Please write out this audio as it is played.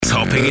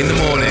Topping in the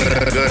morning.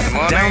 Good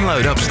morning.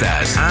 Download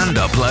upstairs and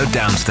upload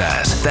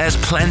downstairs. There's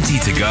plenty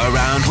to go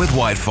around with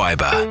White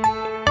Fibre.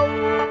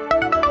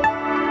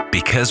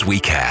 Because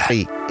we care.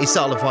 Hey, it's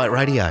Isle of Wight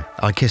Radio.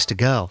 I kissed a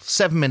girl.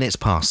 7 minutes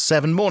past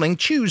 7 morning,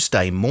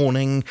 Tuesday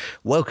morning.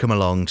 Welcome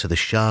along to the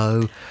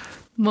show.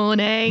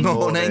 Morning.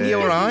 Morning, you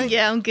all right?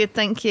 Yeah, I'm good,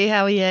 thank you.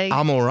 How are you?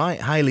 I'm all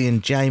right. Hayley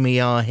and Jamie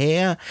are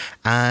here.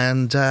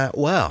 And,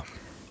 well,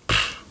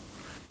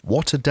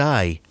 what a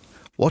day.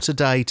 What a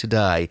day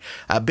today.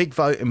 A big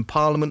vote in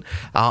Parliament.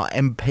 Our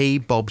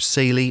MP, Bob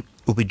Seely,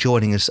 will be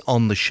joining us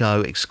on the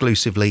show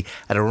exclusively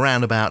at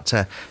around about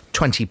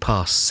 20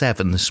 past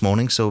 7 this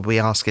morning. So we'll be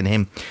asking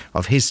him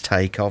of his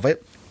take of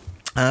it.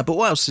 But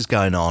what else is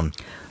going on?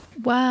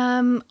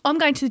 I'm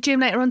going to the gym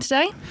later on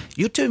today.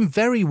 You're doing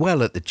very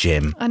well at the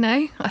gym. I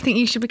know. I think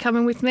you should be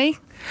coming with me.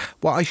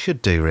 What I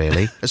should do,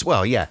 really, as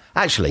well, yeah.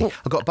 Actually,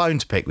 I've got a bone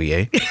to pick with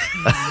you.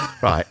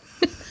 Right.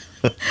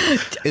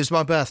 It was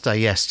my birthday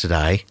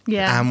yesterday.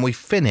 Yeah. And we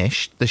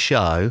finished the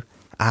show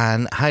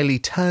and Hayley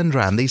turned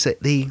around. These are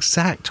the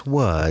exact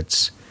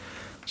words.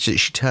 She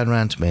turned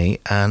around to me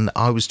and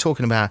I was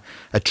talking about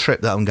a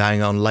trip that I'm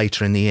going on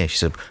later in the year. She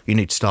said, you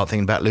need to start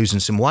thinking about losing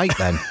some weight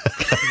then.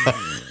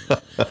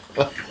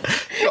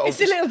 It's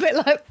a little bit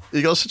like...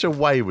 You got such a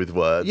way with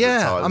words. Yeah,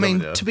 at times, I mean,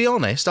 haven't you? to be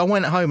honest, I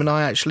went home and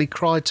I actually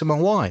cried to my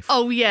wife.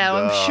 Oh, yeah,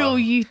 I'm sure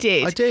you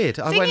did. I did.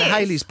 I Thing went, is-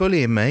 Hayley's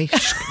bullying me,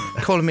 she's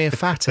calling me a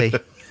fatty.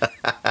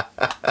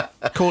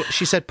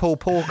 She said Paul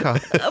Porker.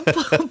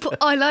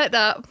 I like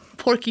that.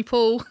 Porky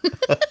Paul.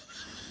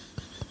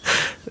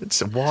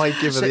 Why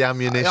give her the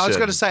ammunition? I was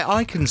going to say,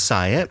 I can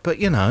say it, but,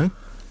 you know.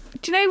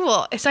 Do you know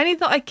what? It's only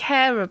that I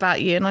care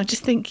about you and I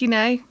just think,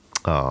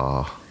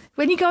 Oh.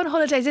 when you go on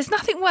holidays, there's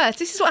nothing worse.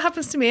 This is what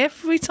happens to me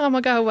every time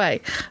I go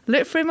away.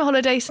 Look through my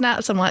holiday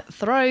snaps. I'm like,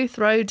 throw,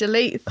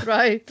 delete,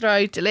 throw,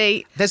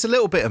 delete. There's a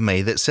little bit of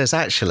me that says,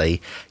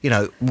 actually,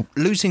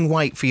 losing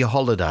weight for your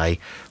holiday,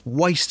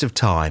 waste of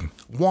time.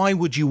 Why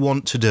would you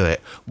want to do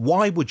it?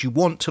 Why would you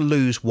want to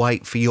lose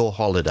weight for your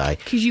holiday?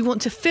 Because you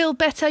want to feel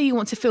better, you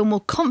want to feel more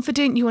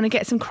confident, you want to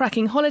get some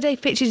cracking holiday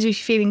pictures of you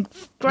feeling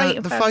great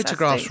and The fantastic.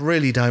 photographs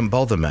really don't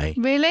bother me.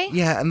 Really?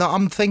 Yeah, and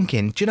I'm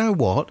thinking, do you know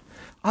what?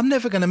 I'm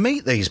never going to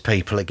meet these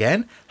people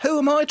again. Who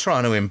am I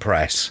trying to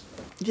impress?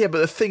 Yeah, but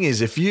the thing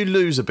is, if you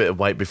lose a bit of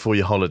weight before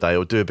your holiday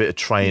or do a bit of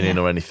training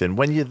or anything,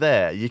 when you're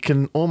there, you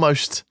can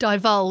almost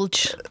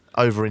Divulge.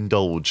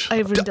 overindulge.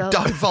 Overindulge.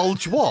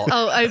 Divulge what?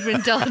 Oh,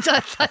 overindulge.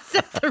 I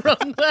said the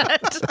wrong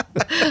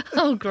word.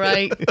 Oh,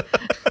 great.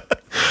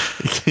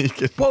 You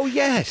can, Well,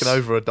 yes. you can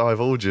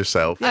over-divulge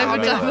yourself.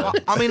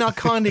 I mean, I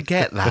kind of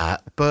get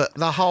that, but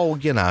the whole,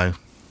 Yeah,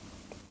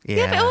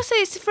 Yeah, but also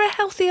it's for a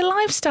healthier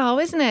lifestyle,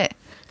 isn't it?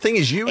 Thing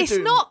is, you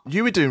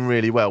were doing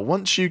really well.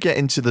 Once you get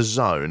into the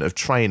zone of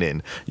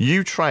training,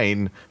 you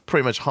train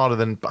pretty much harder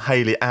than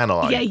Hayley and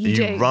I. Yeah, you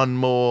do. Run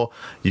more,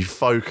 you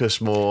focus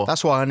more.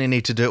 That's why I only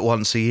need to do it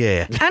once a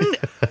year. And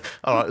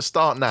All right,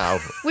 start now.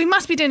 we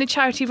must be doing a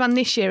charity run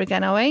this year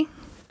again, are we?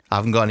 I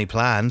haven't got any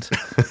planned.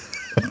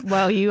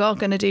 Well, you are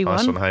going to do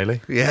Nice one. one,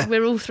 Hayley. Yeah.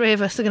 We're all three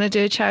of us are going to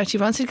do a charity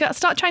run, so you've got to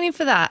start training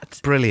for that.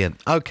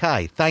 Brilliant.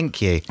 Okay,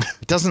 thank you.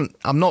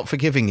 I'm not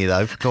forgiving you,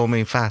 though, for calling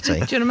me fatty. Do you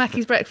want a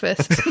Mackey's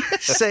breakfast?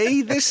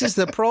 See, this is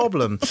the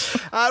problem.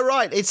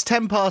 Right, it's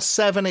 10 past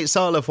 7. It's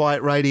Isle of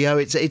Wight Radio.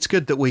 It's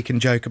good that we can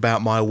joke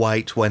about my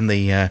weight when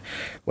the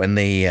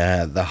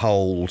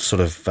whole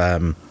sort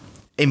of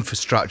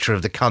infrastructure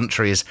of the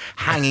country is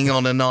hanging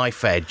on a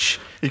knife edge.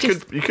 You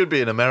could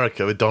be in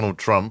America with Donald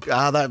Trump.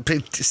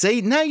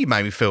 See, now you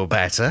made me feel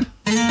better.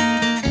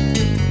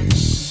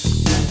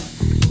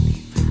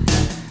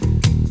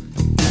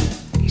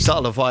 It's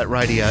Isle of Wight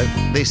Radio.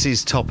 This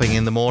is Topping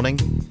in the Morning.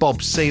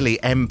 Bob Seely,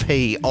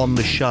 MP, on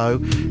the show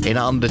in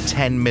under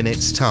 10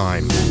 minutes'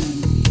 time.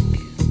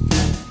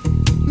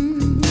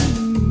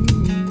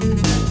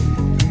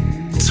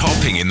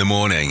 Topping in the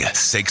morning,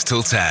 6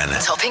 till 10.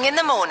 Topping in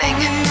the morning.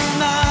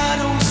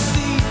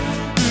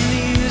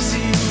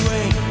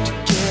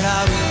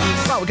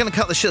 Right, we're going to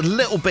cut the show a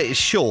little bit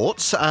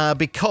short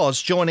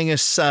because joining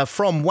us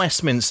from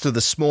Westminster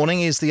this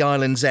morning is the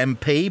island's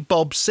MP,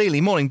 Bob Seely.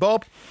 Morning,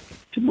 Bob.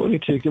 Good morning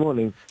to you. Good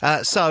morning.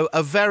 So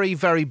a very,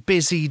 very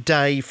busy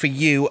day for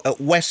you at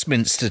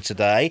Westminster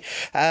today.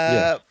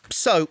 Yes.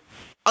 So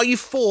are you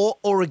for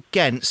or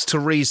against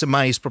Theresa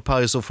May's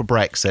proposal for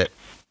Brexit?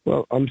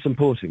 Well, I'm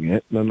supporting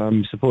it, and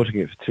I'm supporting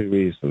it for two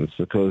reasons.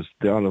 Because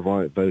the Isle of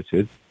Wight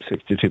voted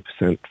 62%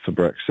 for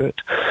Brexit,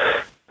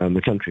 and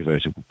the country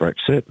voted for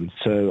Brexit. And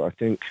so I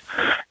think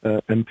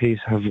MPs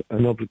have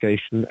an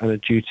obligation and a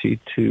duty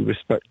to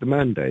respect the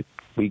mandate.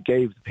 We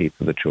gave the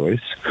people the choice,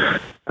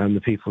 and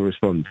the people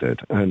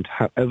responded. And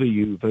however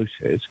you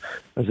voted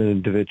as an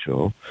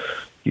individual,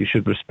 you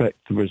should respect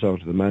the result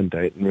of the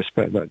mandate and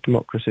respect that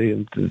democracy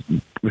and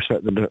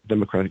respect the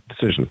democratic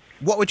decision.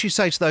 What would you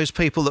say to those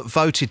people that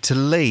voted to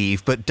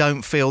leave but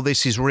don't feel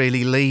this is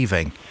really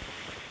leaving?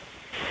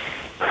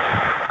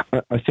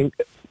 I think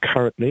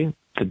currently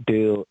the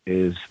deal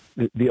is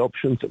the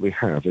options that we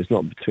have is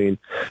not between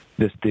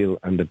this deal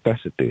and a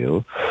better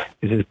deal.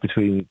 It is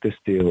between this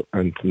deal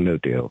and no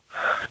deal.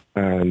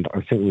 and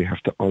I think we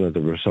have to honour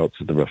the results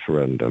of the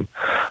referendum.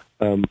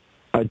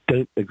 I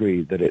don't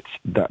agree that it's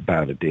that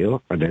bad a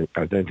deal. I don't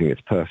think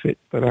it's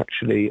perfect, but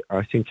actually,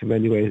 I think in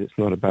many ways it's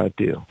not a bad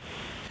deal.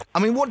 I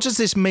mean, what does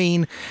this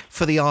mean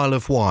for the Isle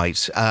of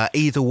Wight?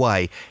 Either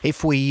way,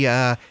 if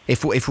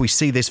we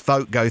see this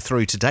vote go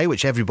through today,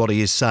 which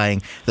everybody is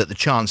saying that the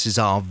chances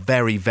are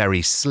very,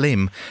 very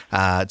slim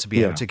to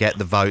be able to get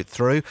the vote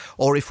through,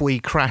 or if we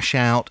crash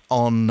out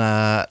on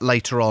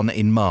later on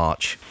in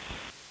March.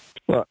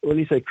 Well, when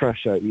you say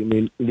crash out, you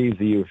mean leave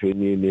the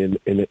European Union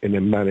in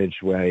a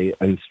managed way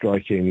and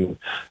striking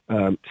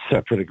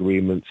separate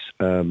agreements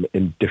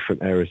in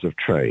different areas of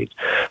trade.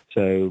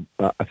 So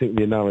I think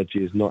the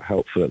analogy is not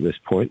helpful at this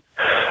point.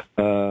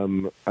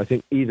 I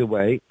think either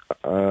way,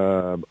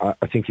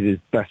 I think it is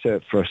better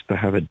for us to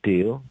have a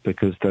deal,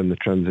 because then the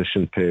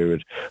transition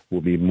period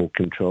will be more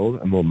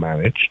controlled and more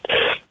managed.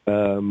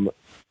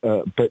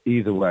 But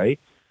either way,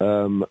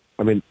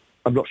 I mean,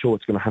 I'm not sure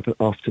what's going to happen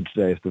after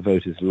today if the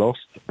vote is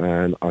lost,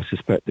 and I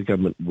suspect the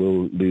government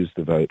will lose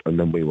the vote, and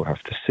then we will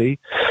have to see,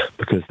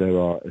 because there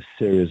are a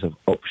series of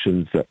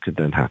options that could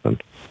then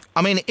happen.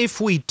 I mean,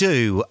 if we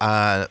do,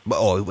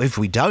 or if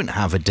we don't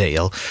have a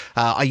deal,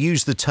 I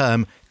use the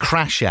term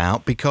crash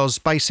out because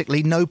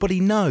basically nobody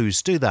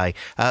knows, do they?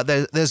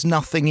 There's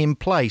nothing in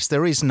place.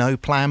 There is no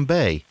plan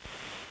B.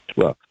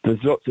 Well,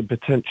 there's lots of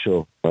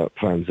potential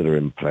plans that are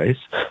in place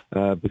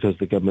because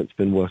the government's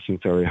been working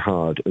very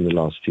hard in the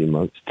last few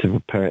months to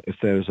prepare if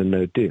there is a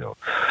no deal.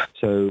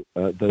 So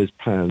those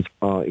plans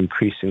are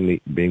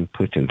increasingly being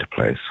put into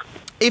place.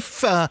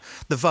 If the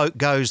vote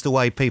goes the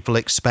way people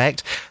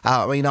expect,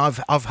 I mean,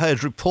 I've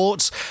heard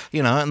reports,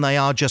 and they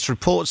are just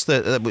reports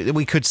that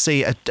we could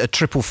see a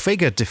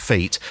triple-figure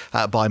defeat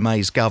by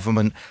May's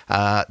government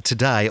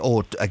today,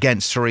 or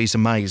against Theresa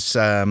May's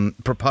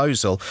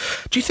proposal.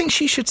 Do you think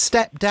she should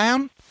step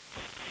down?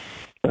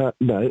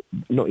 No,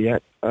 not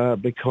yet,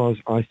 because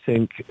I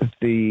think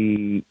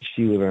she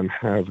will then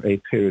have a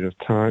period of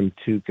time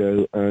to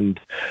go and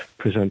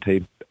present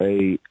a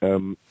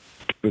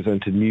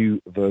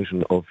new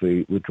version of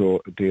the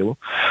withdrawal deal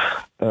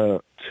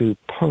to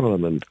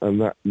Parliament, and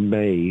that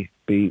may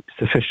be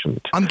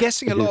sufficient. I'm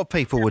guessing a lot of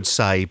people would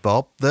say,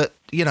 Bob, that,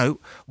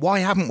 why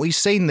haven't we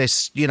seen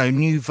this,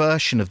 new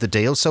version of the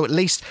deal? So at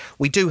least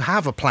we do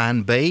have a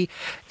plan B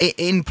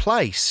in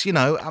place,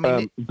 I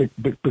mean...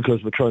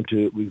 because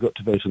we've got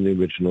to vote on the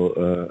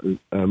original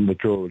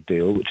withdrawal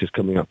deal, which is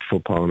coming up before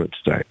Parliament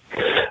today.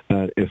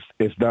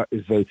 If that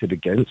is voted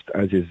against,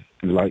 as is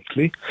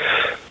likely,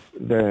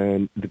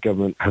 then the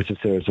government has a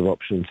series of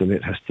options and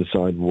it has to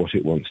decide what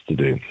it wants to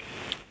do.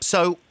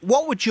 So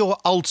what would your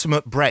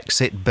ultimate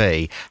Brexit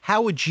be?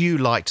 How would you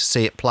like to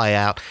see it play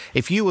out?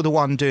 If you were the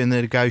one doing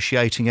the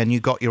negotiating and you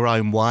got your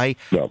own way,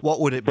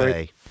 what would it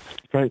be?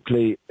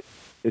 Frankly,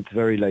 it's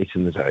very late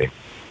in the day.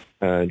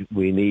 And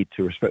we need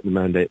to respect the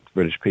mandate of the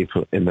British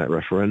people in that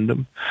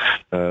referendum.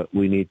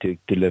 We need to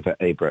deliver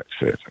a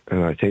Brexit.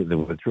 And I think the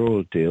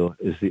withdrawal deal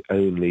is the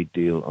only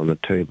deal on the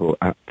table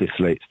at this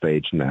late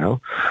stage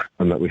now,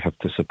 and that we have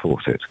to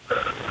support it.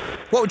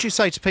 What would you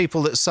say to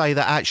people that say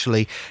that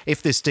actually,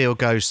 if this deal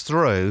goes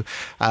through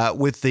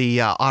with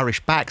the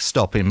Irish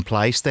backstop in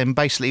place, then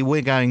basically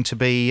we're going to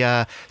be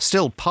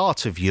still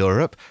part of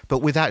Europe, but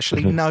with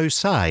actually no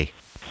say?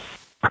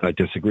 I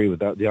disagree with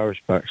that. The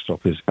Irish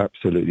backstop is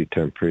absolutely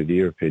temporary. The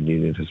European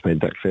Union has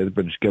made that clear. The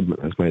British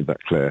government has made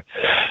that clear.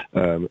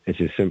 It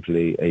is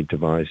simply a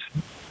device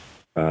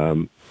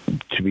to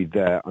be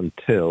there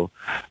until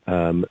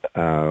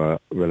our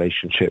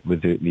relationship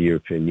with the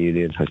European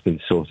Union has been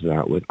sorted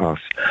out with us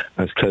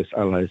as close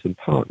allies and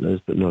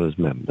partners, but not as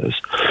members.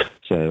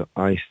 So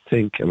I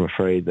think, I'm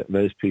afraid, that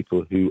those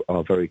people who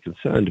are very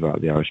concerned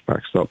about the Irish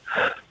backstop,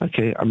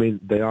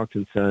 they are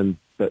concerned,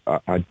 but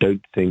I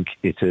don't think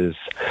it is...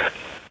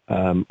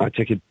 I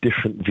take a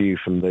different view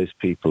from those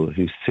people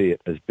who see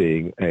it as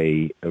being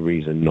a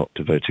reason not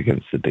to vote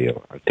against the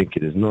deal. I think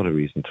it is not a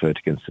reason to vote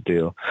against the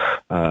deal.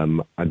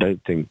 I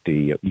don't think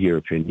the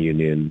European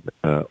Union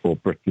or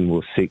Britain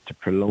will seek to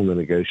prolong the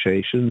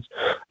negotiations,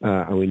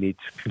 and we need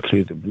to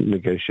conclude the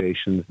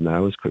negotiations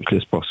now as quickly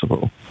as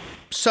possible.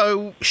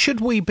 So should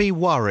we be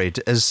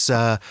worried as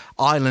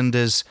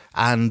islanders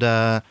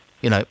and,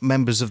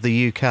 members of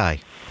the UK?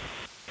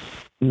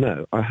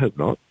 No, I hope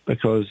not,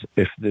 because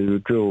if the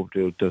withdrawal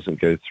deal doesn't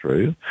go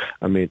through,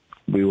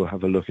 we will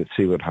have a look and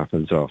see what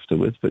happens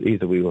afterwards, but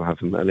either we will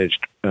have a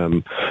managed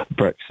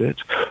Brexit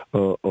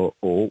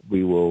or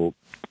we will,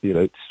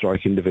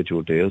 strike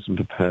individual deals and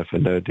prepare for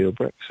no-deal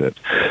Brexit.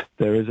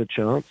 There is a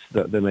chance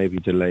that there may be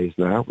delays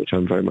now, which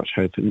I'm very much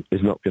hoping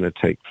is not going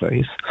to take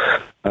place.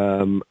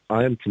 I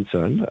am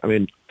concerned.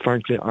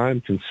 Frankly, I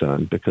am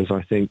concerned because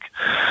I think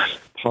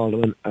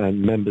Parliament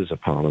and members of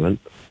Parliament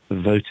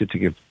voted to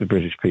give the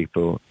British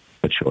people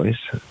a choice.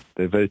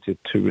 They voted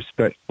to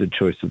respect the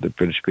choice of the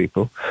British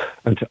people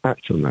and to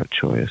act on that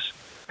choice.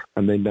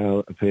 And they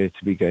now appear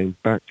to be going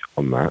back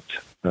on that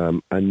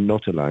and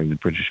not allowing the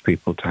British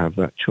people to have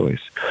that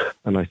choice.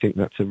 And I think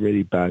that's a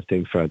really bad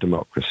thing for our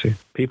democracy.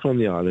 People on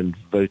the island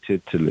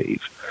voted to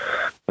leave.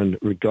 And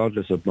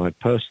regardless of my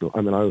personal,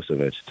 I also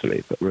voted to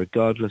leave, but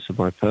regardless of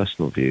my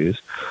personal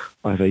views,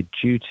 I have a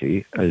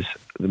duty as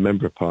the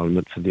Member of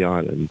Parliament for the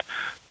island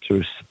to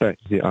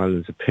respect the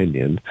island's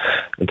opinion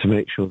and to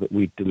make sure that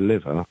we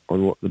deliver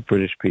on what the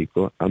British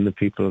people and the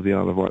people of the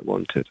Isle of Wight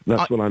wanted.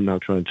 That's what I'm now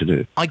trying to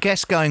do. I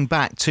guess going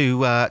back to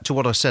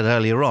what I said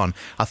earlier on,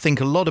 I think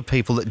a lot of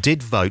people that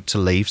did vote to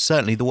leave,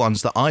 certainly the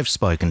ones that I've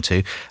spoken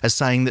to, are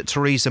saying that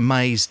Theresa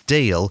May's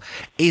deal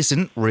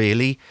isn't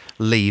really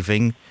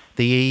leaving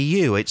the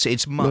EU.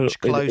 It's much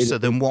closer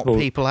than what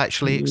people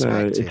actually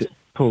expected.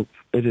 Paul,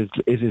 it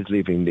is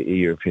leaving the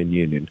European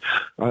Union.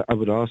 I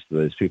would ask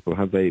those people,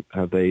 do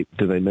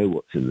they know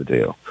what's in the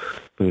deal?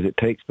 Because it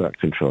takes back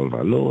control of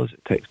our laws,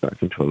 it takes back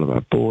control of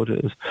our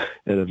borders,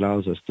 it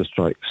allows us to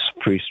strike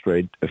free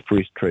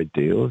trade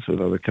deals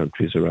with other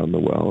countries around the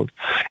world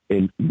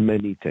in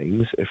many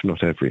things, if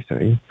not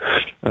everything.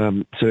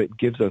 So it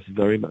gives us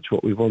very much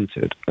what we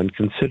wanted. And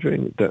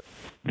considering that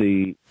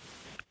the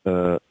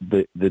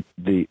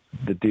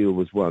deal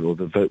was won, or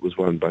the vote was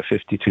won by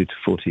 52 to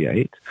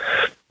 48,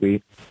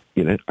 we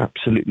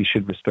absolutely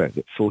should respect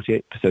that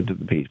 48% of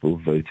the people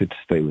voted to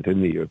stay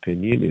within the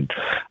European Union.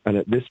 And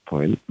at this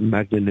point,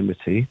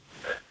 magnanimity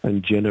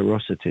and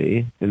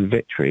generosity in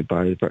victory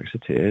by the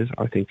Brexiteers,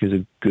 I think, is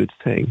a good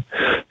thing.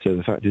 So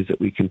the fact is that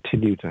we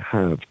continue to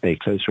have a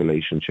close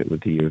relationship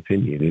with the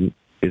European Union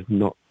is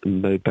no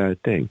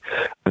bad thing.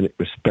 And it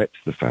respects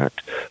the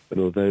fact that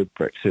although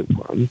Brexit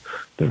won,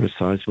 there are a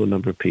sizable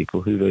number of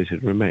people who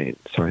voted Remain.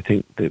 So I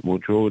think the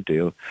withdrawal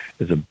deal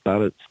is a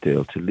balanced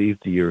deal to leave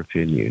the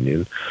European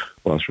Union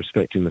whilst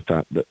respecting the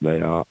fact that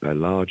they are a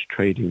large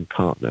trading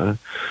partner,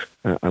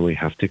 and we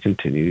have to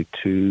continue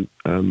to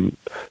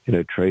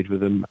trade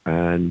with them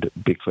and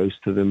be close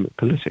to them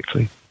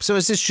politically. So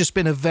has this just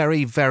been a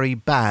very, very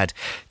bad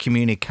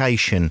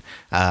communication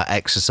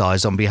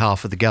exercise on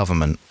behalf of the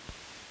government?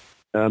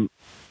 The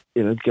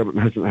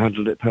government hasn't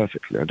handled it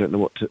perfectly. I don't know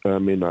what to...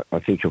 I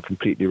think you're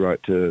completely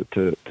right to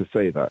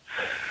say that.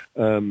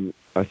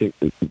 I think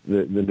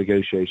the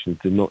negotiations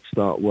did not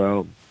start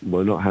well,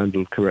 were not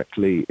handled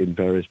correctly in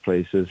various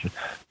places,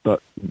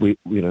 but we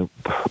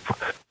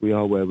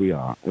are where we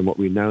are. And what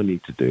we now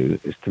need to do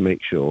is to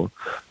make sure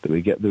that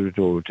we get the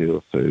withdrawal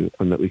deal through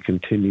and that we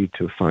continue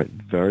to fight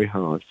very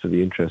hard for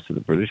the interests of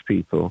the British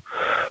people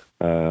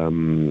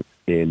in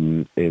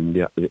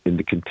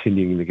the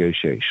continuing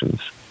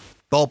negotiations.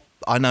 Bob,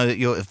 I know that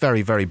you're a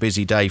very, very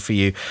busy day for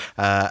you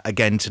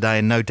again today,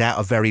 and no doubt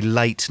a very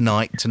late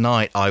night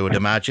tonight, I would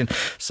imagine.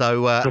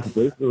 So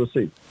we'll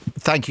see.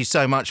 Thank you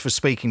so much for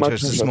speaking to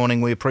us this morning.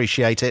 We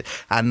appreciate it,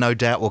 and no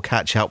doubt we'll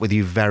catch up with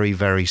you very,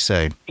 very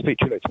soon. Speak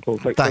to you later, Paul.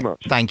 Thanks very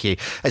much. Thank you.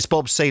 It's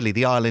Bob Seeley,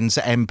 the island's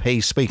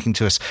MP, speaking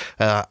to us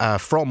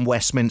from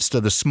Westminster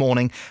this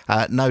morning.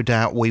 No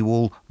doubt we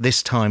will,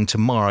 this time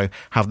tomorrow,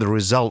 have the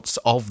results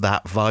of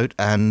that vote,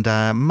 and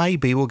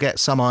maybe we'll get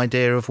some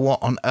idea of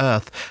what on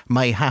earth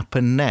may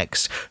happen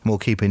next. And we'll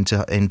keep in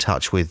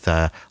touch with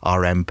our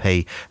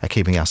MP,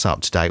 keeping us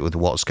up to date with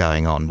what's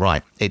going on.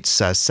 Right, it's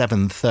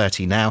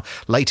 7:30 now.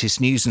 Latest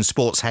news and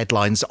sports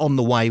headlines on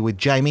the way with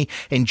Jamie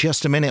in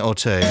just a minute or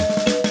two.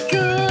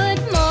 Good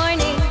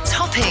morning.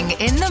 Topping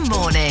in the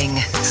morning.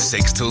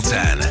 6 till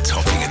 10.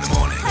 Topping in the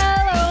morning.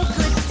 Hello,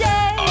 good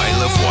day.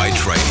 Isle of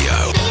Wight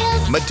Radio.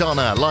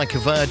 Madonna, Like a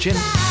Virgin.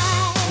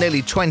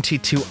 Nearly 20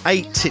 to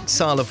 8, it's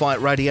Isle of Wight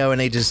Radio,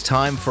 and it is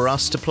time for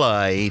us to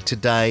play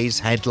today's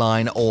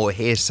headline or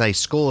hearsay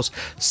scores.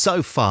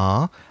 So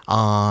far,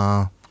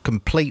 our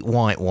complete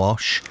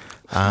whitewash,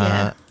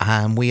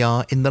 and we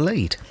are in the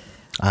lead.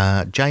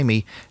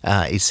 Jamie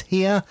is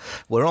here.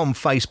 We're on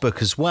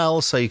Facebook as well,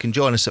 so you can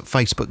join us at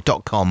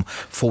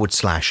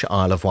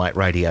facebook.com/Isle of Wight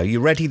Radio. You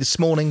ready this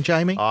morning,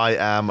 Jamie? I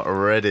am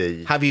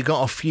ready. Have you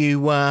got a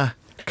few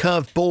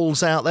curved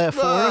balls out there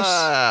for us?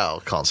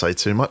 Well, can't say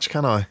too much,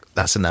 can I?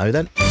 That's a no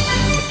then.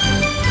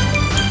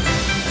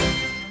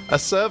 A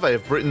survey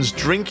of Britain's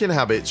drinking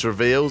habits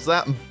reveals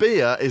that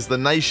beer is the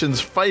nation's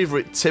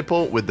favourite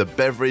tipple, with the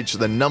beverage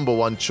the number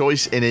one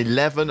choice in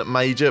 11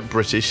 major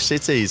British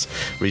cities.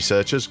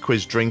 Researchers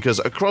quizzed drinkers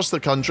across the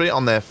country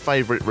on their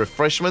favourite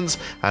refreshments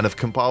and have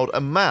compiled a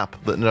map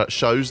that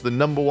shows the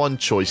number one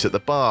choice at the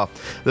bar.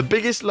 The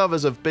biggest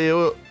lovers of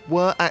beer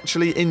were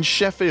actually in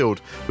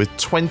Sheffield, with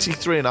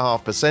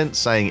 23.5%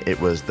 saying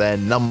it was their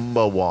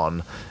number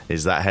one.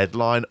 Is that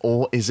headline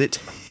or is it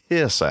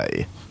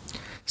hearsay?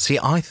 See,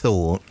 I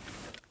thought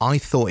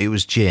it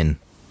was gin.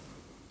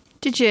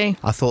 Did you?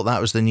 I thought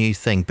that was the new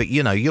thing, but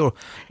you're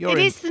It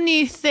is the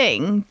new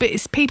thing, but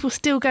people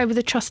still go with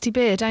a trusty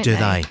beer, don't they? Do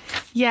they?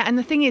 Yeah, and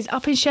the thing is,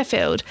 up in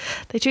Sheffield,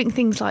 they drink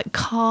things like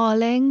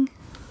Carling.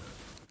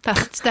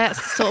 That's the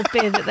sort of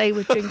beer that they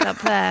would drink up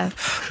there.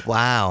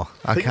 Wow.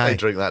 Okay. I think they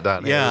drink that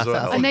down here as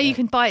well. I know you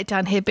can buy it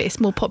down here, but it's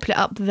more popular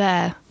up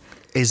there.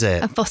 Is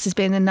it? And Foster's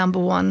being the number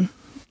one,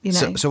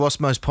 So what's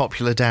most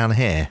popular down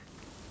here?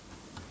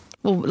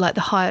 Well, like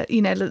the higher,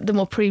 the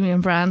more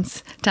premium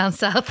brands down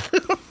south.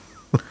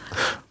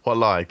 What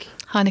like?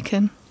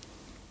 Heineken.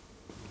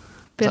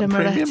 Bit that of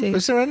premium? Moretti.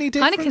 Is there any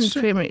difference? Heineken's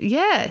premium.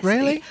 Yes.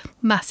 Really?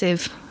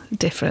 Massive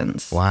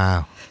difference.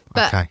 Wow.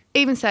 But Okay.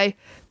 even so,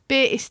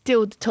 beer is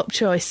still the top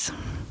choice.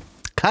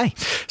 Okay.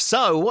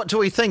 So, what do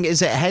we think?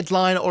 Is it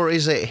headline or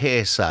is it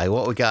hearsay?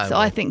 What are we going So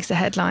with? I think it's a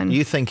headline.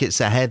 You think it's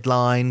a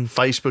headline?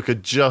 Facebook are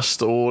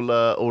just all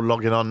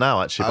logging on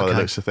now, actually, by the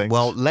looks of things.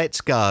 Well,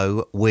 let's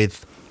go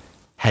with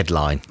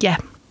headline. Yeah.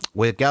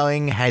 We're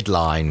going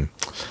headline.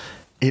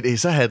 it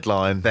is a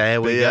headline.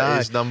 There we Beer go.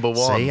 is number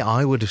one. See,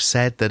 I would have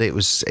said that it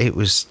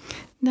was.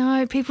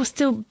 No, people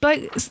still.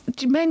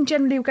 Men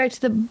generally will go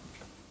to the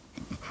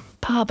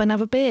pub and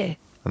have a beer.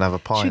 And have a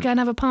pint. Should we go and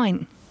have a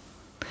pint?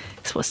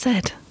 That's what's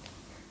said.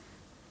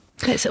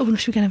 Should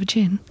we go and have a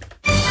gin?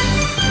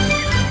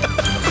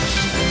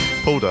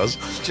 Paul does.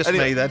 Just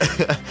me then.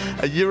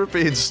 A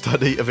European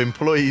study of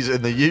employees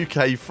in the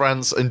UK,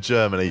 France, and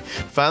Germany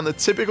found the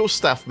typical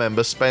staff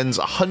member spends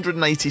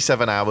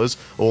 187 hours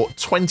or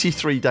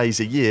 23 days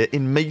a year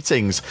in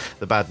meetings.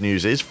 The bad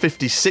news is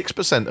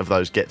 56% of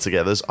those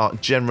get-togethers are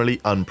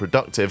generally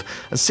unproductive,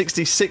 and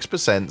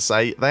 66%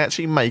 say they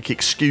actually make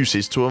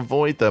excuses to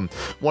avoid them.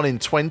 1 in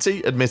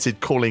 20 admitted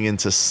calling in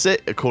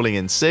sick,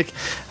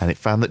 and it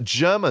found that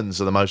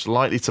Germans are the most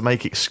likely to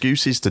make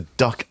excuses to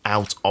duck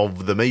out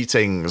of the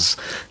meetings.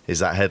 Is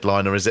that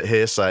headline or is it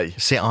hearsay?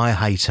 See, I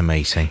hate a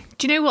meeting.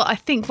 Do you know what? I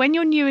think when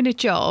you're new in a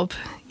job,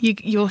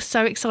 you're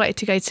so excited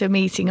to go to a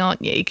meeting,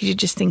 aren't you? Because you're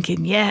just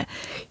thinking,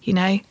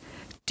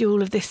 do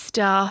all of this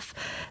stuff.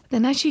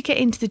 Then as you get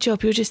into the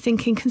job, you're just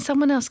thinking, can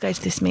someone else go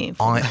to this meeting?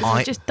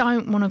 I just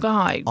don't want to go.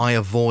 I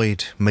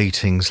avoid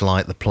meetings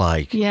like the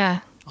plague. Yeah.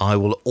 I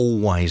will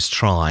always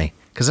try.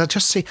 Because I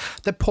just see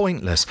they're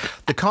pointless.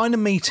 The kind of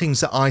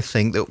meetings that I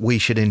think that we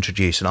should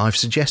introduce, and I've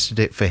suggested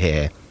it for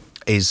here,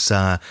 is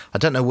I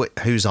don't know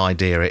whose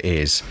idea it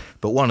is,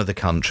 but one of the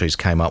countries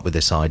came up with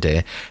this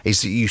idea,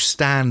 is that you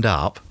stand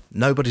up,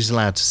 nobody's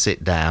allowed to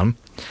sit down,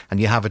 and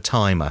you have a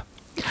timer.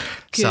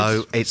 Good.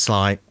 So it's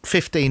like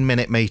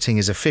 15-minute meeting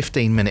is a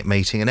 15-minute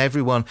meeting, and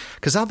everyone,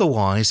 because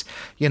otherwise,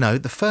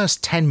 the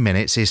first 10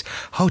 minutes is,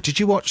 oh, did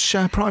you watch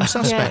Prime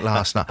Suspect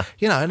last night?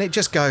 And it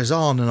just goes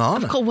on and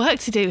on. I've got work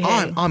to do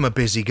here. I'm a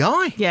busy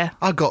guy. Yeah.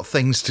 I've got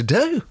things to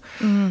do.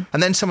 And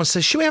then someone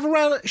says, should we have a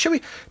round?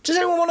 Does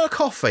anyone want a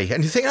coffee?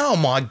 And you think, oh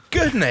my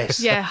goodness.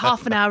 Yeah,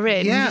 half an hour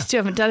in, Yeah. you still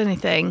haven't done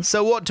anything.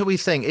 So what do we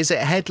think? Is it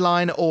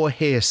headline or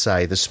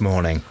hearsay this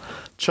morning?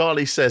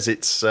 Charlie says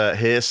it's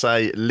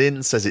hearsay,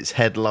 Lynn says it's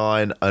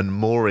headline, and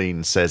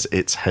Maureen says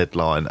it's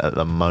headline at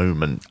the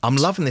moment. I'm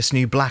loving this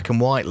new black and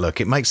white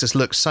look. It makes us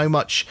look so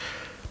much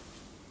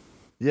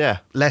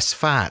less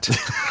fat.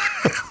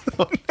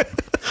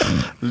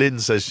 Lynn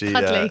says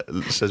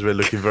says we're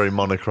looking very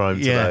monochrome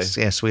today.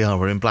 Yes, we are.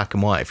 We're in black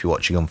and white if you're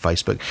watching on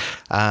Facebook.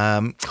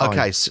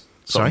 Okay,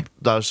 sorry?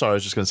 No, sorry, I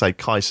was just going to say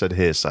Kai said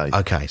hearsay.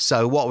 Okay,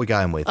 so what are we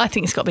going with? I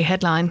think it's got to be a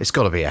headline. It's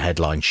got to be a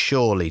headline,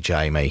 surely,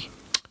 Jamie.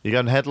 You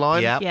going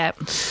headline? Yeah. Yeah.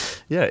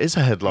 Yeah, it is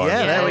a headline.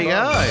 Yeah, there we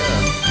go.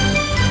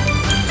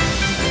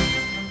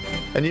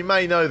 And you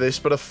may know this,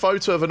 but a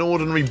photo of an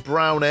ordinary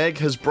brown egg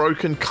has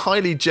broken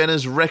Kylie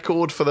Jenner's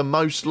record for the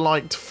most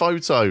liked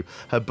photo.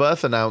 Her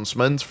birth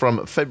announcement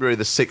from February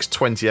the 6th,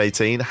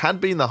 2018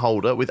 had been the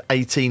holder with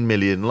 18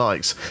 million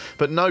likes.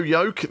 But no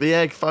yoke, the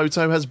egg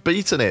photo has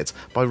beaten it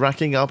by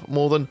racking up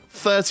more than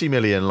 30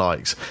 million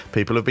likes.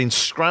 People have been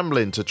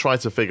scrambling to try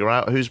to figure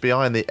out who's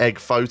behind the egg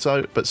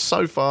photo, but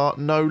so far,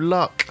 no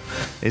luck.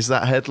 Is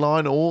that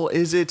headline or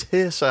is it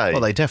hearsay?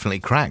 Well, they definitely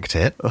cracked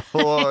it.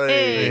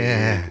 Oi.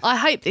 Yeah. I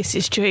hope this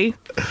is true.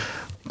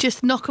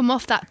 Just knock them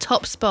off that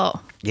top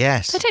spot.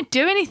 Yes. They don't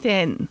do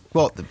anything.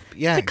 What? The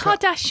Yeah.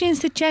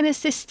 Kardashians, the Jenner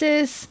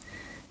sisters,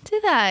 do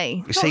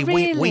they? You see, Not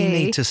really. we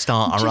need to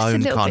start I'm our just a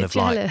own little kind bit of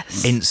like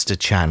jealous. Insta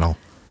channel,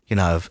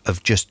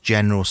 of just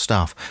general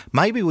stuff.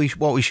 Maybe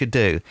what we should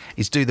do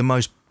is do the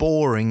most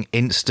boring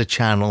Insta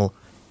channel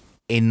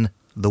in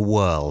the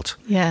world.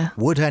 Yeah.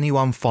 Would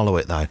anyone follow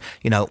it though?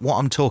 What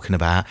I'm talking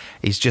about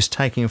is just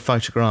taking a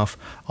photograph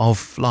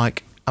of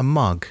like a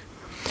mug,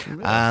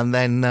 and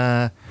then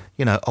a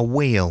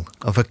wheel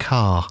of a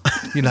car.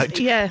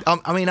 Yeah.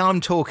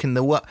 I'm talking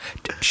the what?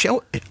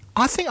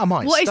 I think I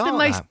might. What is the start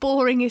most that.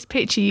 boringest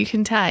picture you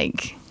can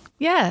take?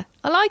 Yeah,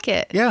 I like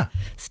it. Yeah.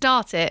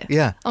 Start it.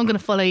 Yeah. I'm going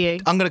to follow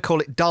you. I'm going to call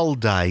it Dull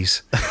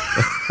Days.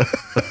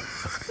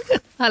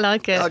 I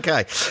like it.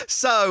 Okay,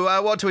 so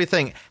what do we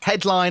think?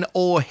 Headline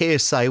or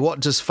hearsay?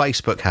 What does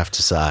Facebook have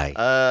to say?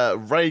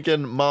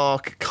 Reagan,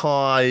 Mark,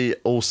 Kai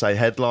all say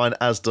headline,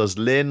 as does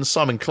Lynn.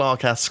 Simon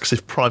Clark asks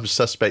if Prime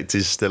Suspect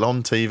is still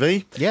on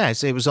TV.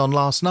 Yes, it was on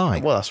last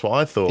night. Well, that's what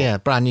I thought. Yeah,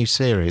 brand new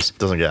series.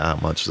 Doesn't get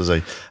out much, does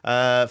he?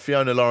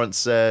 Fiona Lawrence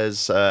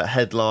says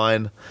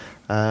headline.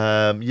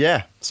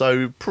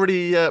 So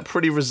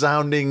pretty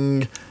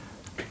resounding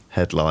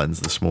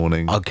headlines this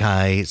morning.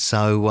 Okay,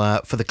 so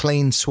for the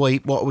clean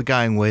sweep, what are we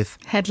going with?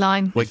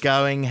 Headline. We're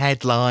going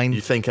headline.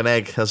 You think an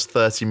egg has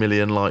 30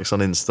 million likes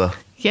on Insta?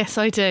 Yes,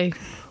 I do.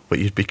 but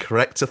you'd be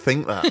correct to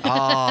think that.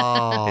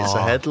 Oh, It's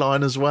a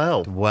headline as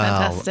well.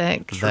 well,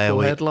 Fantastic.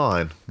 Triple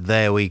headline.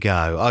 There we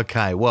go.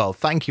 Okay, well,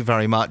 thank you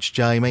very much,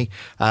 Jamie.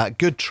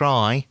 Good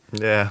try,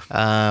 Yeah.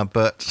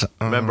 but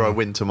Remember, I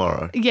win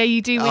tomorrow. Yeah,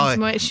 you do win oh,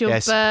 tomorrow. It's your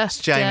yes, birthday. It's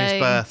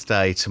Jamie's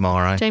birthday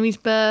tomorrow. Jamie's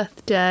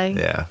birthday.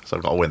 Yeah, so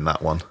I've got to win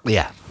that one.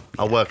 Yeah.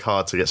 I'll work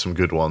hard to get some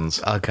good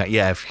ones. Okay,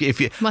 yeah. If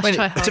you, Must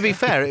try to be harder.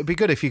 fair, it'd be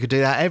good if you could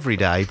do that every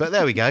day. But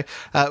there we go.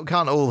 We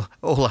can't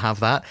all have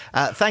that.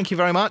 Thank you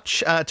very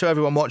much to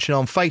everyone watching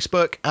on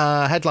Facebook.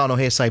 Headline or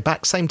Hearsay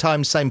back same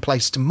time, same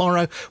place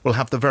tomorrow. We'll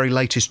have the very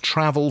latest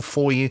travel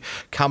for you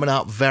coming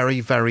up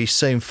very, very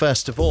soon.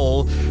 First of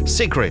all,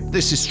 Sigrid,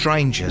 this is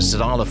Strangers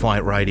at Isle of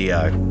Wight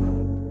Radio.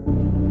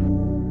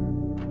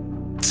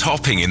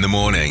 Topping in the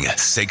morning,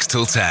 6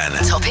 till 10.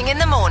 Topping in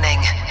the morning.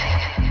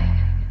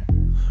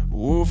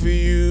 Oh, for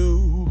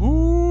you,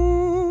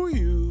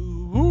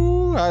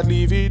 I'd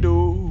leave it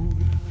all.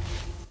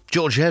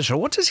 George Ezra,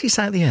 what does he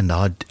say at the end?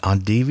 I'd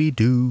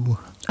DVD-do.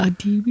 I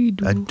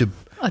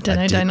don't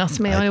know, don't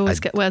ask me. I always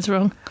get words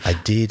wrong. I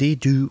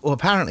diddy-do. Well,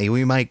 apparently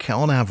we make,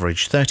 on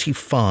average,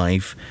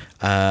 35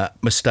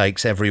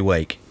 mistakes every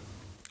week.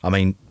 I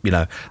mean, you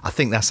know, I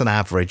think that's an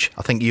average.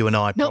 I think you and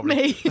I Not probably...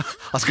 me. I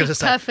was going to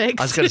say...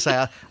 Perfect. I was going to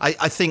say, I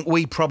think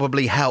we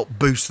probably help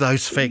boost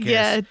those figures.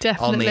 Yeah, On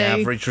definitely. the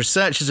average.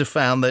 Researchers have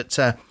found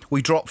that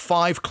we drop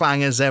 5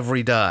 clangers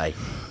every day.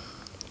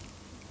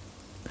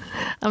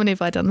 How many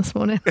have I done this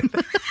morning?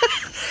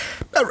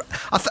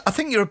 I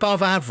think you're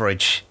above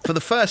average. For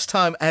the first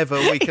time ever,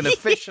 we can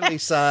officially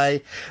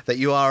say that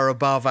you are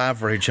above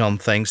average on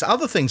things.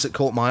 Other things that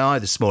caught my eye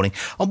this morning,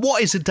 on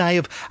what is a day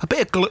of a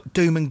bit of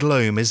doom and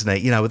gloom, isn't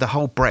it? You know, with the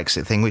whole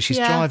Brexit thing, which is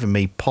Yeah. driving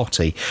me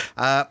potty.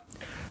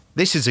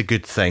 This is a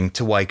good thing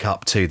to wake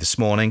up to this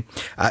morning.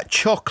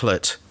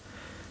 Chocolate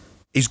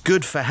is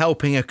good for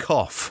helping a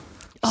cough,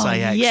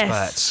 say experts.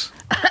 yes.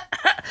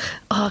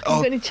 Oh, can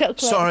you get any chocolate?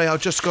 Sorry,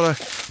 I've just got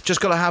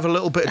to have a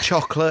little bit of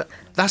chocolate.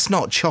 That's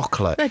not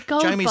chocolate. They're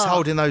gold Jamie's bar.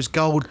 holding those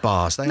gold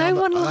bars. They No are,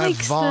 one they're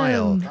likes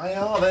vile. them. They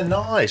are, they're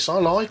nice. I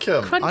like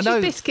them. Crunchy I know.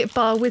 biscuit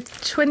bar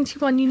with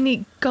 21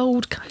 unique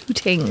gold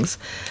coatings.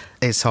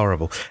 It's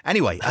horrible.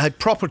 Anyway,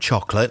 proper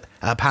chocolate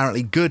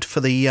apparently good for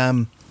the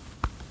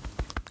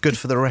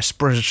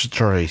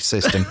respiratory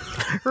system.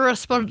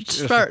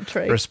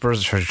 Respiratory.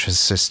 Respiratory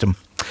system.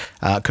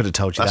 Could have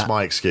told you That's that.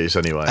 my excuse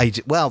anyway.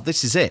 Well,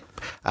 this is it.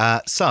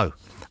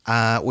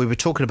 We were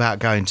talking about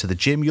going to the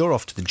gym. You're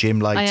off to the gym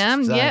later. I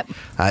am, today. yep.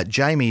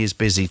 Jamie is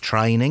busy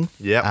training.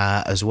 Yep.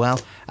 As well,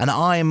 and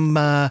I'm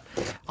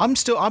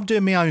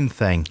doing my own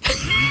thing.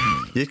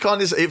 You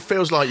kind of, it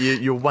feels like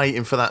you're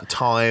waiting for that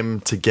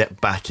time to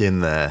get back in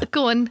there.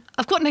 Go on.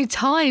 I've got no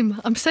time.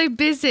 I'm so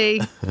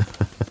busy.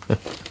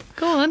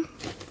 Go on.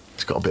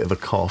 It's got a bit of a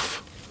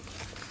cough.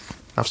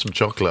 Have some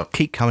chocolate.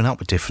 Keep coming up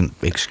with different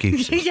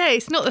excuses. Yeah,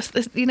 it's not,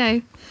 you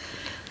know,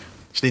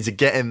 Just need to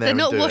get in there. they're and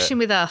not do washing it.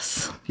 with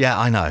us. Yeah,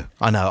 I know.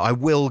 I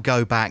will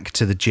go back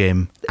to the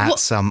gym at What-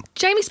 some.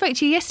 Jamie spoke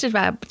to you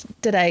yesterday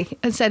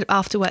and said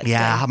after work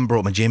Yeah, I today. haven't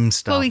brought my gym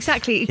stuff. Well,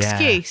 exactly, Yeah,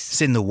 excuse.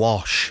 it's in the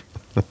wash.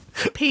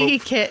 PE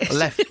kit. I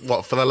left.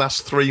 What, for the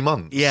last 3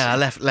 months? Yeah, I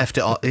left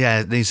it on. Yeah,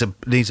 it needs a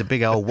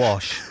big old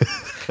wash.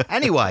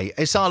 Anyway,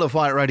 it's Isle of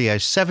Wight Radio,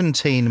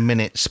 17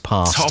 minutes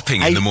past.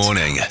 Topping in the 8.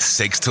 morning,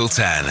 6 till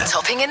 10.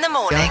 Topping in the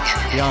morning.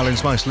 The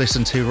Ireland's most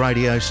listened to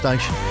radio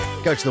station.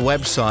 Go to the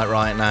website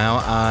right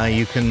now.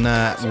 You can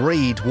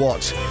read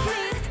what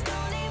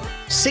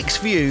 6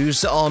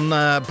 views on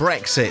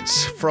Brexit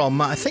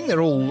from, I think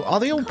are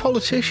they all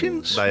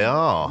politicians? They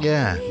are.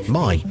 Yeah,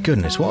 my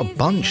goodness, what a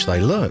bunch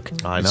they look.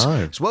 I know.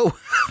 It's well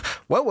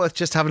worth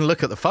just having a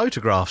look at the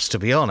photographs, to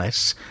be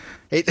honest.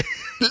 It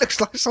looks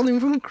like something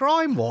from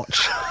Crime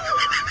Watch.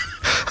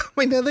 I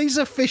mean, are these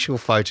official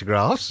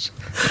photographs?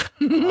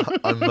 I'm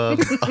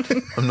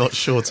not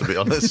sure, to be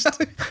honest.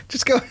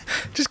 Just go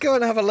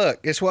and have a look.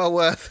 It's well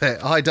worth it.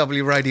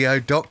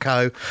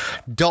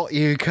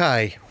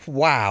 iwradio.co.uk.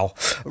 Wow.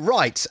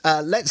 Right,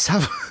 let's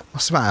have...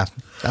 What's the matter?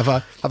 Have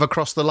I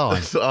crossed the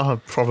line?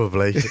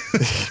 Probably.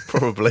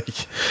 Probably.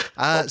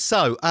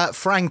 So,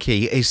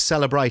 Frankie is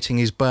celebrating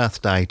his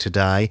birthday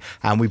today,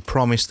 and we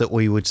promised that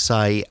we would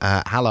say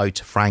hello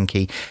to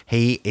Frankie.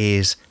 He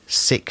is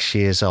 6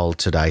 years old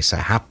today, so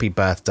happy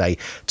birthday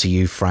to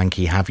you,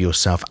 Frankie. Have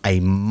yourself a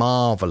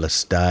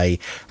marvellous day,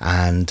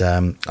 and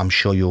I'm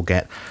sure you'll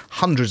get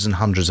hundreds and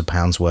hundreds of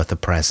pounds worth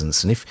of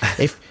presents. And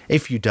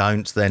if you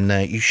don't, then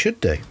you should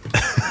do.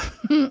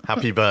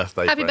 Happy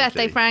birthday, Happy Frankie.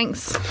 birthday,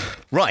 Franks.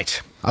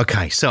 Right.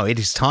 Okay, so it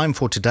is time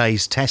for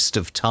today's test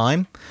of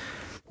time.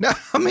 No,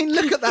 I mean,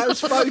 look at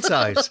those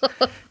photos.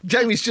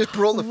 Jamie's just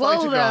brought the Whoa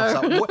photographs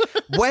there. up.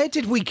 Where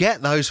did we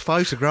get those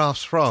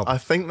photographs from? I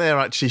think they're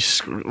actually...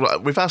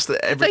 We've asked They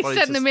everybody...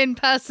 sent them in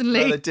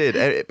personally. No, they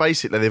did.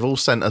 Basically, they've all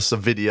sent us a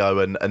video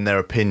and their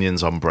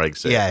opinions on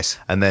Brexit. Yes.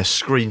 And they're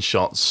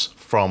screenshots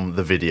from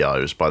the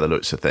videos, by the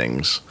looks of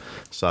things.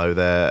 So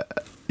they're...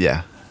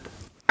 Yeah.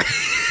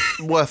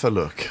 Worth a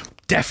look.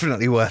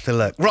 Definitely worth a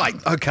look. Right,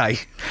 okay.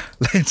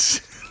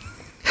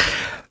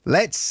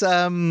 Let's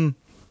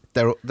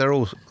they're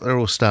all They're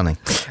all stunning.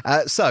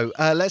 So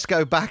let's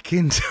go back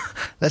into.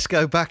 Let's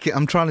go back.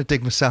 I'm trying to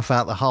dig myself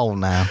out the hole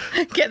now.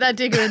 Get that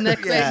digger in there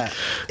quick. Yeah.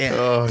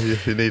 Oh,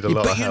 you need a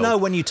lot But of you help. know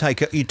when you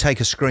take a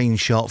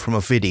screenshot from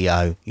a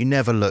video, you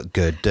never look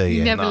good, do you?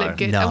 You never No. look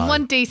good. No. And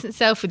one decent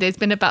selfie, there's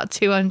been about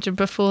 200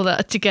 before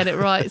that to get it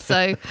right.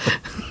 So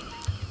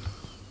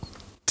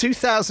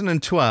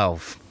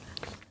 2012,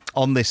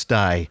 on this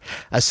day,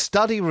 a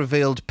study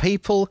revealed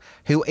people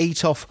who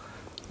eat off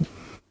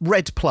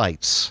red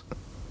plates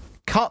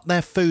cut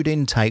their food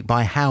intake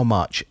by how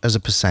much as a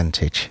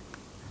percentage?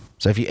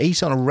 So if you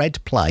eat on a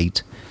red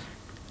plate,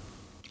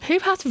 who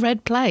has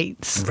red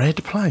plates? Red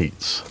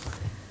plates.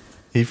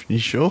 You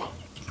sure?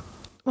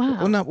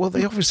 Wow. well,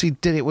 they obviously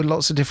did it with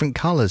lots of different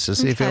colours to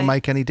see if it'll Okay.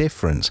 make any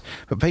difference.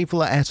 But people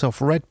that ate off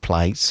red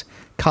plates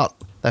cut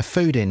their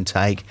food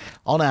intake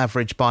on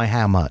average by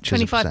how much? as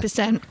a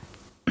percent?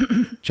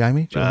 25%.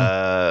 Jamie? Do you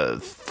wanna-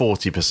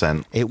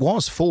 40%. It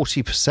was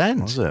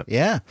 40%. Was it?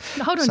 Yeah.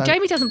 Hold on, So-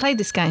 Jamie doesn't play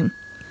this game.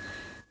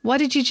 Why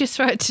did you just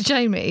throw it to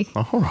Jamie?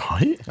 All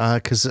right.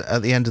 Because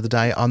at the end of the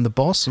day, I'm the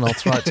boss and I'll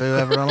throw it to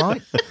whoever I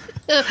like.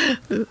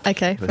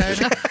 Okay, fair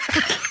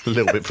enough. A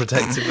little bit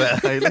protective there,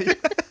 Hayley.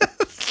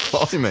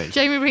 Blimey.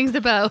 Jamie rings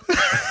the bell.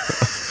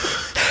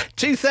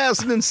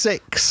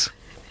 2006.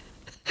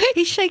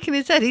 He's shaking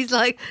his head. He's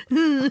like,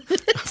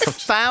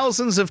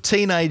 Thousands of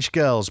teenage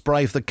girls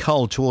brave the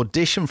cold to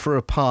audition for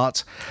a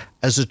part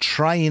as a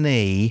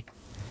trainee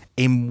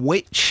in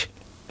which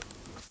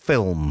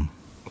film?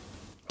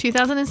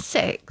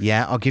 2006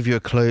 Yeah, I'll give you a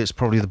clue. It's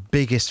probably the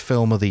biggest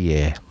film of the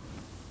year.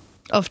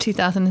 of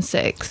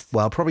 2006.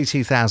 Well, probably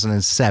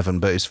 2007,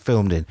 but it's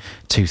filmed in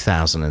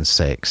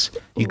 2006.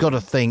 You've got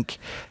to think,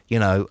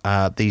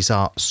 these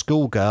are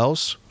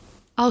schoolgirls.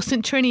 Oh,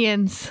 St.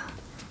 Trinians.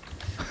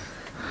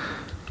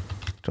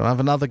 Do you want to have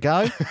another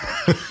go?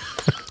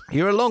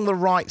 You're along the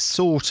right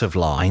sort of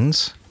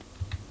lines.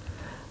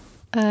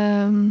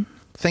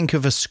 Think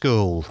of a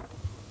school.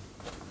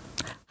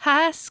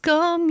 High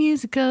School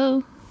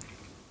Musical.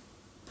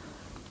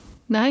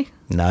 No?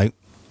 No.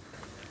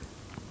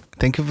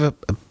 Think of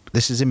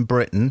this is in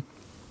Britain.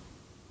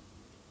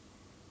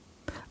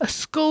 A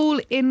school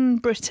in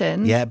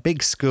Britain. Yeah,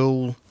 big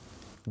school,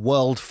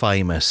 world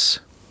famous.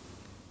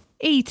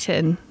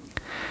 Eton.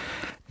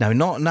 No,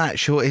 not an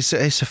actual. It's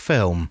a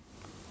film.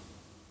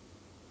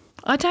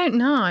 I don't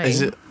know.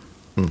 Is it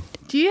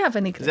Do you have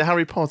any?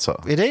 Harry Potter?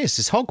 It is.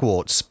 It's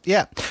Hogwarts.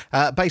 Yeah.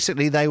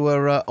 Basically, they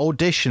were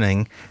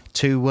auditioning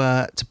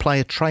to play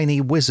a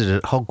trainee wizard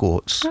at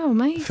Hogwarts. Oh,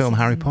 amazing. Film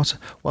Harry Potter.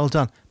 Well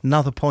done.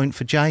 Another point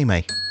for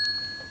Jamie.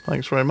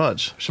 Thanks very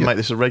much. Should make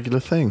this a regular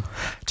thing.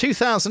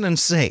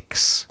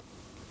 2006.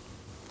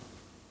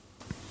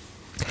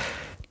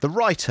 The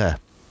writer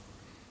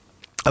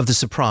of The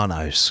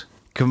Sopranos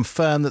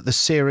confirmed that the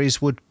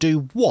series would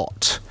do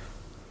what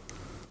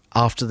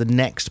after the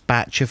next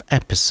batch of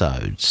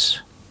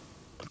episodes?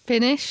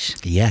 Finish.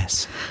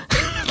 Yes.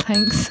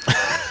 Thanks.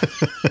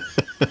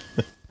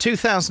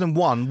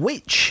 2001.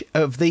 Which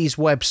of these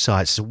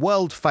websites is a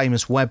world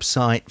famous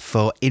website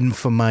for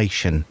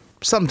information?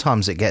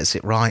 Sometimes it gets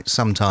it right,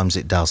 sometimes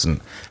it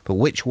doesn't. But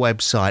which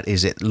website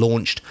is it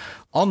launched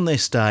on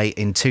this day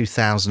in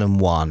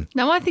 2001?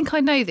 Now, I think I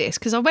know this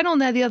because I went on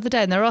there the other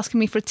day and they're asking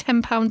me for a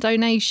 £10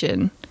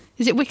 donation.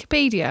 Is it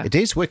Wikipedia? It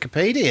is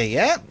Wikipedia,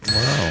 yeah.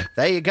 Wow.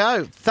 There you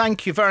go.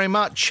 Thank you very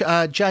much.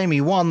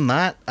 Jamie won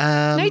that.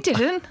 No, you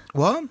didn't.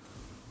 What?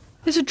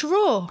 There's a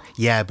draw.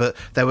 Yeah, but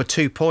there were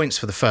 2 points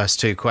for the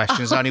first two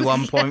questions, only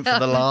 1 point for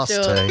the last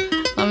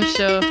two. I'm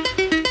sure.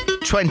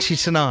 20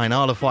 to 9,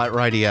 Isle of Wight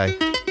Radio.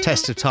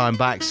 Test of time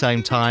back,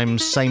 same time,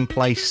 same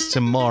place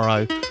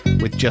tomorrow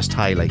with just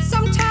Hayley.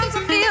 Sometimes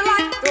I feel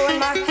like throwing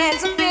my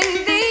hands up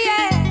in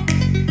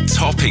the air.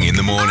 Topping in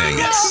the morning,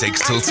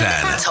 6 till 10.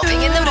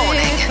 Topping in the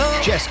morning.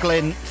 Jess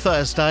Glynn,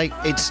 Thursday.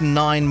 It's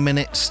 9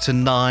 minutes to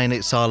 9.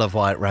 It's Isle of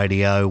Wight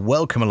Radio.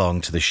 Welcome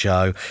along to the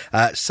show.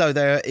 So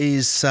there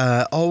is,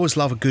 I always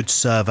love a good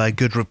survey,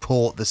 good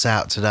report that's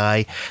out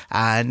today.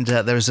 And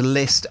there is a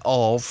list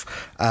of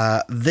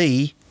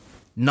the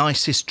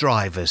nicest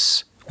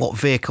drivers, what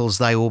vehicles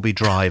they will be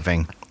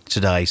driving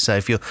today. So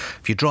if you're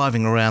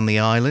driving around the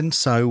island,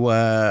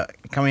 so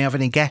can we have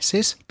any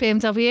guesses?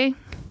 BMW.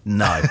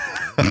 No.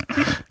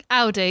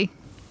 Audi.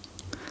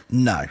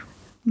 No.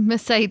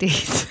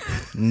 Mercedes.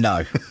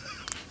 No.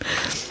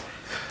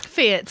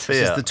 Fiat.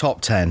 This is the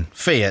top 10.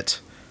 Fiat.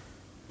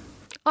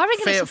 I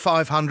reckon Fiat it's...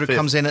 500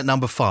 comes in at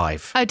number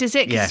 5. Oh, does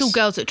it? 'Cause it's all Yes.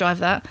 girls that drive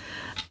that.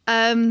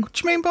 What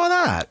do you mean by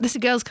that? This is a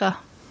girl's car.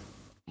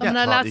 I'm not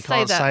can't- allowed you to say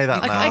can't that. say that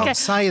Okay, now. okay. Can't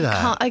say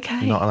that. Can't- okay.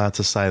 You're not allowed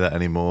to say that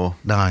anymore.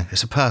 No,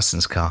 it's a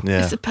person's car.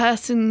 Yeah. It's a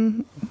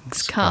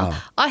person's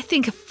car. I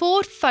think a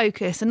Ford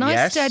Focus, a nice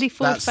Yes, sturdy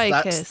Ford that's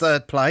Focus.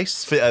 third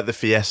place. The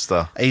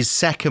Fiesta. Is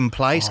second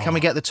place. Can we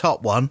get the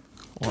top one?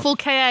 Full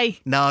KA.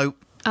 No,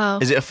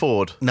 Is it a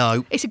Ford?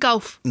 no, It's a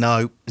Golf.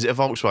 no, Is it a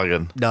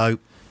Volkswagen? no,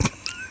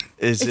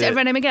 Is Is it a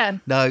Renault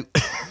Megane? no.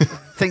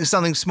 Think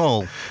something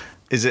small.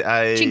 Is it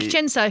a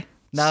Cinquecento.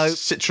 No,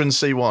 Citroen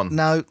C1?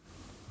 no.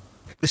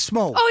 It's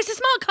small. Oh, it's a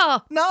smart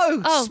car.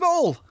 No, Oh.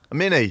 small. A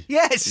Mini.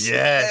 Yes.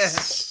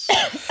 Yes.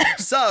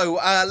 So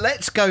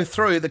let's go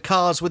through the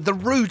cars with the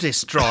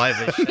rudest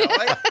drivers, shall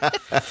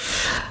we?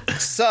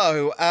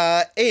 So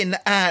in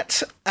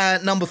at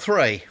number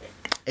 3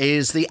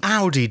 is the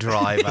Audi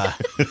driver.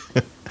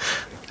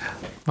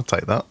 I'll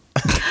take that.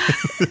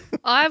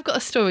 I've got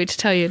a story to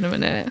tell you in a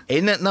minute.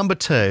 In at number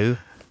 2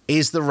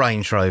 is the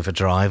Range Rover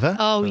driver.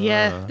 Oh,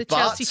 yeah. The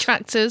Chelsea But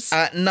tractors.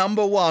 At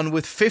number 1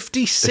 with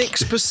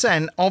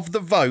 56% of the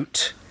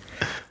vote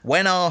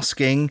when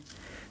asking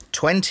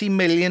 20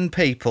 million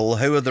people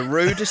who are the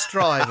rudest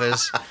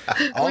drivers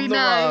on the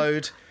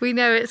road. We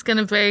know it's going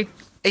to be.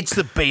 It's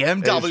the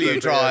BMW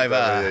driver.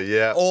 BMW,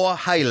 yeah. Or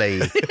Hayley,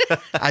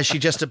 as she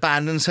just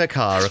abandons her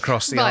car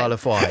across the Isle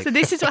of Wight. So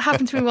this is what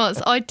happened to me once.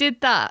 I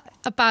did that,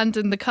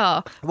 abandoned the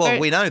car. Well,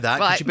 we know that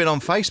because you've been on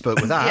Facebook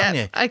with that,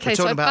 haven't you? Okay, We're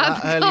so I talking about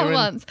abandoned that the car earlier.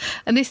 once.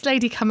 And this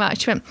lady came out,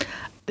 she went,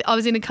 I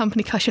was in a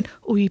company car, she went,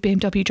 all you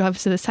BMW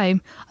drivers are the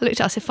same. I looked at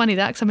her, I said, funny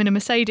that, because I'm in a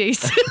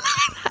Mercedes.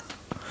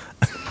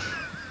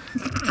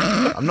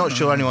 I'm not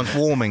sure anyone's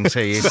warming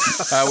to you with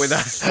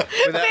that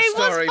But it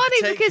was story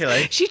funny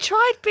particularly. because she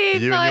tried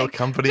being You and your like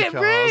company a bit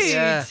cars. rude.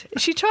 Yeah.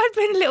 She tried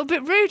being a little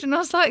bit rude, and I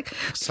was like,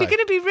 if So- you're going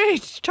to be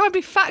rude, try and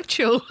be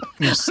factual.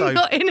 so- I'm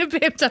not in a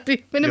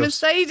BMW, I'm in a You're-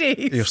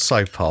 Mercedes. You're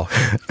so pop.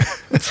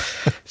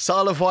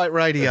 Isle of Wight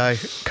Radio.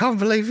 Can't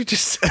believe you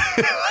just.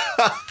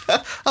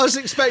 I was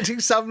expecting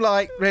some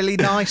like really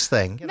nice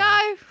thing. you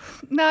know.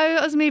 No,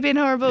 that was me being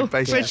horrible for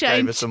a Basically gave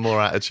change. us some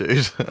more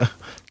attitude.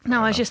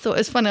 No, I just thought it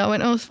was funny. I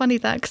went, oh, it's funny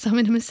that because I'm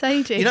in a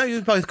Mercedes. You know,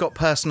 you've both got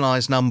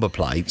personalised number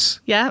plates.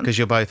 Yeah. Because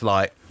you're both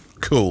like,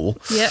 cool.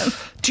 Yeah.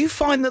 Do you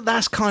find that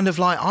that's kind of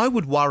like, I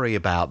would worry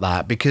about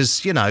that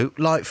because, you know,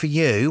 like for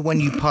you,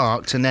 when you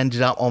parked and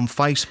ended up on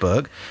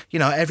Facebook, you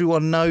know,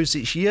 everyone knows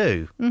it's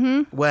you.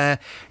 Mm-hmm. Where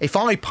if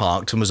I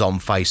parked and was on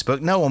Facebook,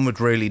 no one would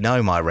really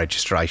know my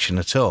registration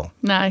at all.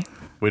 No.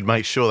 We'd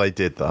make sure they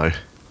did, though.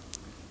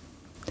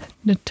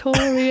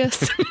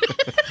 Notorious.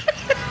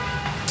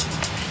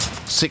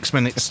 6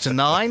 minutes to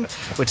 9.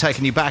 We're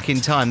taking you back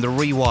in time. The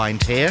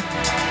rewind here.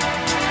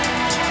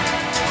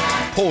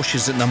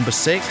 Porsche's at number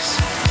 6.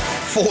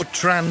 Ford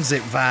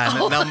Transit van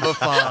at number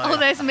 5. Oh,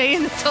 there's me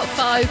in the top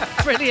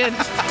 5. Brilliant.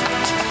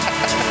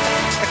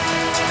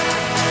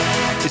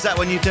 Is that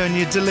when you're doing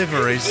your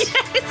deliveries?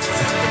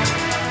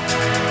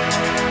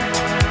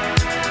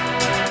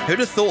 Who'd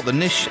have thought the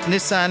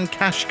Nissan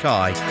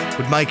Qashqai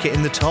would make it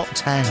in the top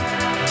 10?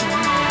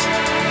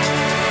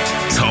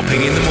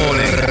 Topping in the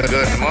morning.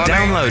 Good morning.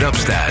 Download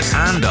upstairs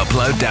and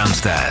upload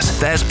downstairs.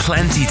 There's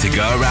plenty to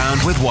go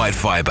around with White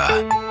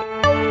Fibre.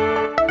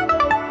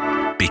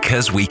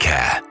 Because we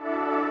care.